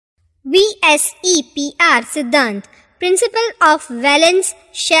Vsepr સિદ્ધાંત principal of valence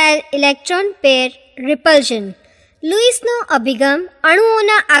share electron pair repulsion. લુઈસનો અભિગમ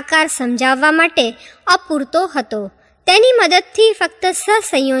અણુઓના આકાર સમજાવવા માટે અપૂરતો હતો. તેની મદદથી ફક્ત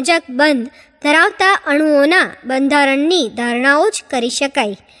સહસંયોજક બંધ ધરાવતા અણુઓના બંધારણની ધારણાઓ જ કરી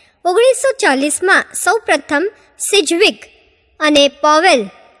શકાય. 1940માં સૌપ્રથમ સિજ્વિક અને પોવેલ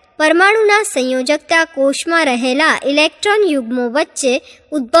પરમાણુના સંયોજકતા કોષમાં રહેલા ઇલેક્ટ્રોન યુગ્મો વચ્ચે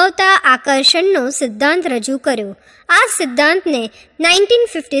ઉદ્ભવતા આકર્ષણનો સિદ્ધાંત રજૂ કર્યો. આ સિદ્ધાંતને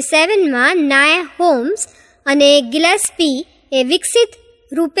 1957માં નાય હોમ્સ અને ગિલેસ્પીએ વિકસિત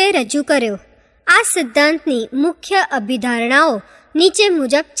રૂપે રજૂ કર્યો. આ સિદ્ધાંતની મુખ્ય અભિધારણાઓ નીચે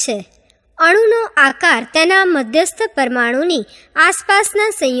મુજબ છે. અણુનો આકાર તેના મધ્યસ્થ પરમાણુની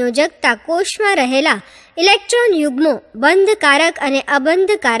આસપાસના સંયોજકતા કોષમાં રહેલા ઇલેક્ટ્રોન યુગ્મો બંધકારક અને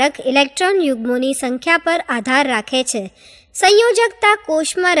અબંધકારક ઇલેક્ટ્રોન યુગ્મોની સંખ્યા પર આધાર રાખે છે. સંયોજકતા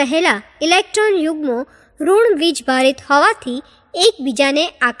કોષમાં રહેલા ઇલેક્ટ્રોન યુગ્મો ઋણ વીજભારિત હોવાથી એકબીજાને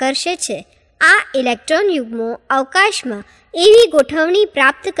આકર્ષે છે. આ ઇલેક્ટ્રોન યુગ્મો અવકાશમાં એવી ગોઠવણી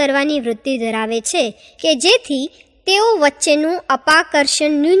પ્રાપ્ત કરવાની વૃત્તિ ધરાવે છે કે જેથી તેઓ વચ્ચેનું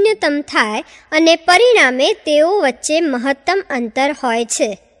અપાકર્ષણ ન્યૂનતમ થાય અને પરિણામે તેઓ વચ્ચે મહત્તમ અંતર હોય છે.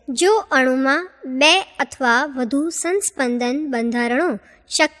 જો અણુમાં 2 અથવા વધુ સંસ્પંદન બંધારણો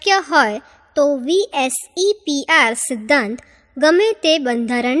શક્ય હોય તો Vsepr સિદ્ધાંત ગમે તે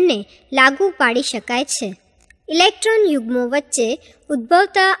બંધારણને લાગુ પાડી શકાય છે. ઇલેક્ટ્રોન યુગ્મો વચ્ચે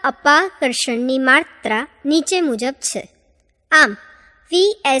ઉદ્ભવતા અપાકર્ષણની માત્રા નીચે મુજબ છે. આમ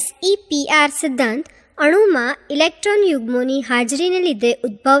Vsepr સિદ્ધાંત અણુમાં ઇલેક્ટ્રોન યુગ્મોની હાજરીને લીધે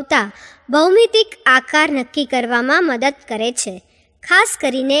ઉદ્ભવતા ભૌમિતિક આકાર નક્કી કરવામાં મદદ કરે છે. ખાસ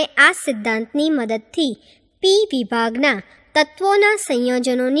કરીને આ સિદ્ધાંતની મદદથી P વિભાગના તત્વોના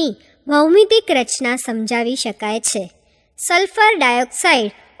સંયોજનોની ભૌમિતિક રચના સમજાવી શકાય છે. સલ્ફર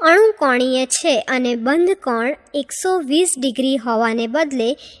ડાયોક્સાઇડ અણુકોણીય છે અને બંધ કોણ 120 ડિગ્રી હોવાને બદલે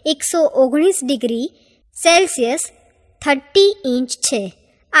 119 ડિગ્રી સેલ્સિયસ 30 ઇંચ છે.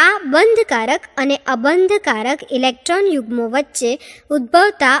 આ બંધકારક અને અબંધકારક ઇલેક્ટ્રોન યુગ્મો વચ્ચે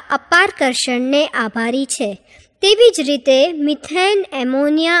ઉદ્ભવતા અપાકર્ષણને આભારી છે. તેવી જ રીતે મિથેન,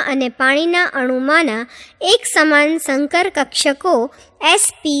 એમોનિયા અને પાણીના અણુમાંના એક સમાન સંકર કક્ષકો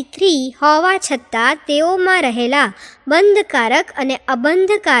sp3 હોવા છતાં તેઓમાં રહેલા બંધકારક અને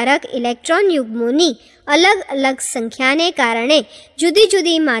અબંધકારક ઇલેક્ટ્રોન યુગ્મોની અલગ અલગ સંખ્યાને કારણે જુદી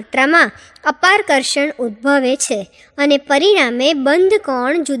જુદી માત્રામાં અપાકર્ષણ ઉદ્ભવે છે અને પરિણામે બંધ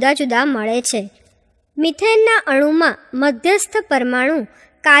કોણ જુદા જુદા મળે છે. મિથેનના અણુમાં મધ્યસ્થ પરમાણુ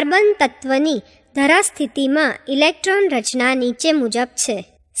કાર્બન તત્વની ધરાસ્થિતિમાં ઇલેક્ટ્રોન રચના નીચે મુજબ છે.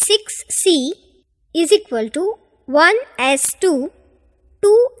 6C = 1s2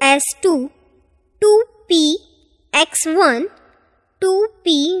 2s2 2px1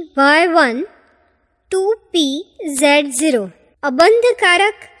 2py1 2pz0.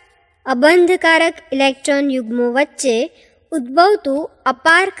 અબંધકારક electron યુગ્મો વચ્ચે ઉદ્ભવતું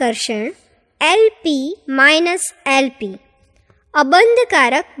અપાકર્ષણ Lp-Lp.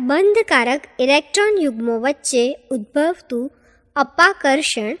 બંધકારક ઇલેક્ટ્રોન યુગ્મો વચ્ચે ઉદ્ભવતું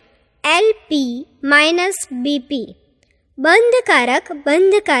અપાકર્ષણ Lp-Bp. બંધકારક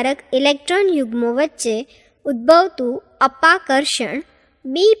ઇલેક્ટ્રોન યુગ્મો વચ્ચે ઉદ્ભવતું અપાકર્ષણ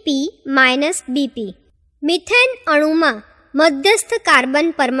Bp-Bp. મિથેન અણુમાં મધ્યસ્થ કાર્બન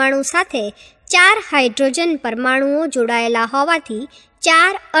પરમાણુ સાથે 4 હાઇડ્રોજન પરમાણુઓ જોડાયેલા હોવાથી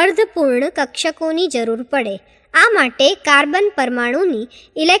 4 અર્ધપૂર્ણ કક્ષકોની જરૂર પડે. આ માટે કાર્બન પરમાણુની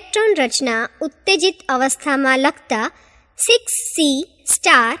ઇલેક્ટ્રોન રચના ઉત્તેજિત અવસ્થામાં લખતા 6C* =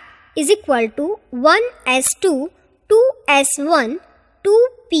 1s2 2s1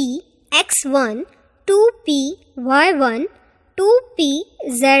 2px1 2py1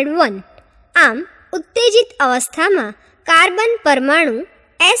 2pz1. આમ ઉત્તેજિત અવસ્થામાં કાર્બન પરમાણુ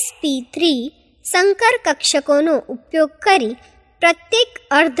sp3 સંકર કક્ષકોનો ઉપયોગ કરી પ્રત્યેક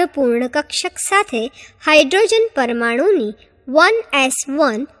અર્ધપૂર્ણ કક્ષક સાથે હાઇડ્રોજન પરમાણુની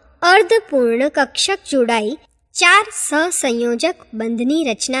 1s1 અર્ધપૂર્ણ કક્ષક જોડાઈ 4 સહસંયોજક બંધની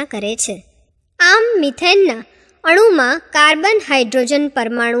રચના કરે છે. આમ મિથેનના અણુમાં કાર્બન હાઇડ્રોજન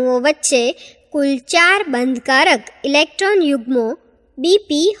પરમાણુઓ વચ્ચે કુલ 4 બંધકારક ઇલેક્ટ્રોન યુગ્મો Bp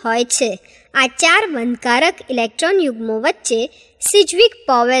હોય છે. આ 4 બંધકારક ઇલેક્ટ્રોન યુગ્મો વચ્ચે સિજ્વિક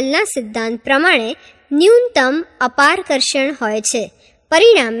પોવેલના સિદ્ધાંત પ્રમાણે ન્યૂનતમ અપાકર્ષણ હોય છે.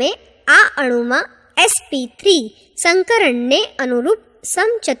 પરિણામે આ અણુમાં sp3 સંકરણને અનુરૂપ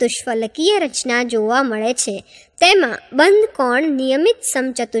સમચતુષ્ફલકીય રચના જોવા મળે છે. તેમાં બંધ કોણ નિયમિત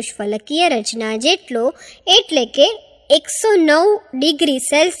સમચતુષ્ફલકીય રચના જેટલો એટલે કે 109 ડિગ્રી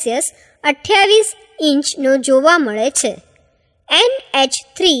સેલ્સિયસ 28 ઇંચનો જોવા મળે છે.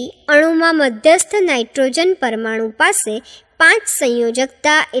 NH3 અણુમાં મધ્યસ્થ નાઇટ્રોજન પરમાણુ પાસે 5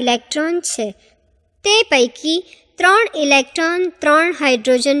 સંયોજકતા ઇલેક્ટ્રોન છે. તે પૈકી 3 ઇલેક્ટ્રોન 3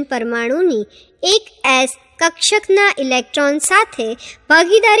 હાઇડ્રોજન પરમાણુની એક S કક્ષકના ઇલેક્ટ્રોન સાથે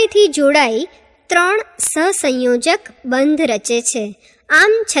ભાગીદારીથી જોડાઈ 3 સહસંયોજક બંધ રચે છે.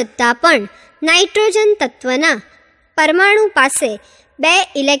 આમ છતાં પણ નાઇટ્રોજન તત્વના પરમાણુ પાસે 2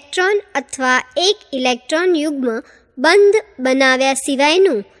 ઇલેક્ટ્રોન અથવા 1 ઇલેક્ટ્રોન યુગ્મ બંધ બનાવ્યા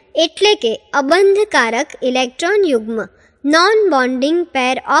સિવાયનું એટલે કે અબંધકારક ઇલેક્ટ્રોન યુગ્મ non bonding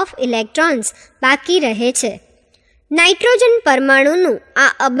pair of electrons બાકી રહે છે. નાઇટ્રોજન પરમાણુનું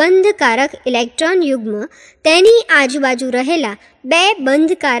આ અબંધકારક ઇલેક્ટ્રોન યુગ્મ તેની આજુબાજુ રહેલા 2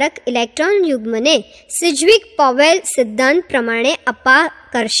 બંધકારક ઇલેક્ટ્રોન યુગ્મને સિજ્વિક-પોવેલ સિદ્ધાંત પ્રમાણે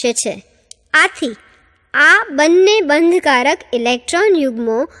અપાકર્ષે છે. આથી આ બંને બંધકારક ઇલેક્ટ્રોન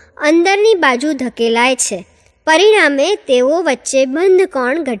યુગ્મો અંદરની બાજુ ધકેલાય છે. પરિણામે તેઓ વચ્ચે બંધ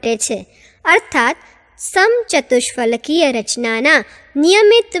કોણ ઘટે છે. અર્થાત સમચતુષ્ફલકીય રચનાના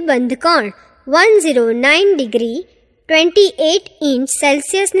નિયમિત બંધકોણ 109 ડિગ્રી 28 ઇંચ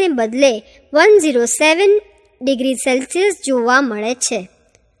સેલ્સિયસને બદલે 107 ડિગ્રી સેલ્સિયસ જોવા મળે છે.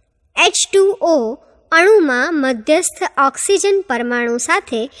 H2O અણુમાં મધ્યસ્થ ઓક્સિજન પરમાણુ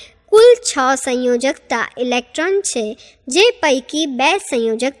સાથે કુલ 6 સંયોજકતા ઇલેક્ટ્રોન છે, જે પૈકી 2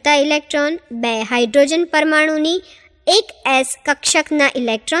 સંયોજકતા ઇલેક્ટ્રોન 2 હાઇડ્રોજન પરમાણુની એક S કક્ષકના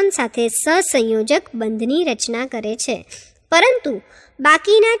ઇલેક્ટ્રોન સાથે સહસંયોજક બંધની રચના કરે છે. પરંતુ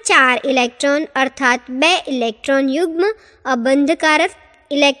બાકીના 4 ઇલેક્ટ્રોન અર્થાત 2 ઇલેક્ટ્રોન યુગ્મ અબંધકારક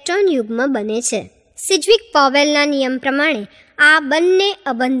ઇલેક્ટ્રોન યુગ્મ બને છે. સિજ્વિક-પોવેલના નિયમ પ્રમાણે આ બંને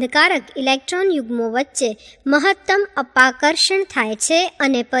અબંધકારક ઇલેક્ટ્રોન યુગ્મો વચ્ચે મહત્તમ અપાકર્ષણ થાય છે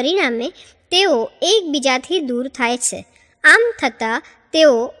અને પરિણામે તેઓ એકબીજાથી દૂર થાય છે. આમ થતાં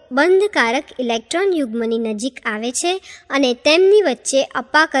તેઓ બંધકારક ઇલેક્ટ્રોન યુગ્મની નજીક આવે છે અને તેમની વચ્ચે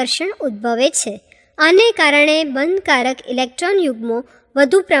અપાકર્ષણ ઉદ્ભવે છે. આને કારણે બંધકારક ઇલેક્ટ્રોન યુગ્મો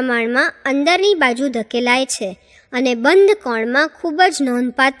વધુ પ્રમાણમાં અંદરની બાજુ ધકેલાય છે અને બંધ કોણમાં ખૂબ જ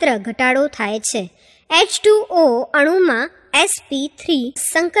નોંધપાત્ર ઘટાડો થાય છે. H2O અણુમાં sp3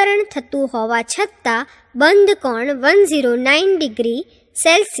 સંકરણ થતું હોવા છતાં બંધ કોણ 109 ડિગ્રી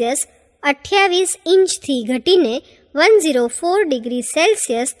સેલ્સિયસ 28 ઇંચથી ઘટીને 104 ડિગ્રી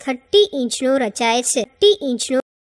સેલ્સિયસ 30 ઇંચનો રચાય છે. 30 ઇંચનો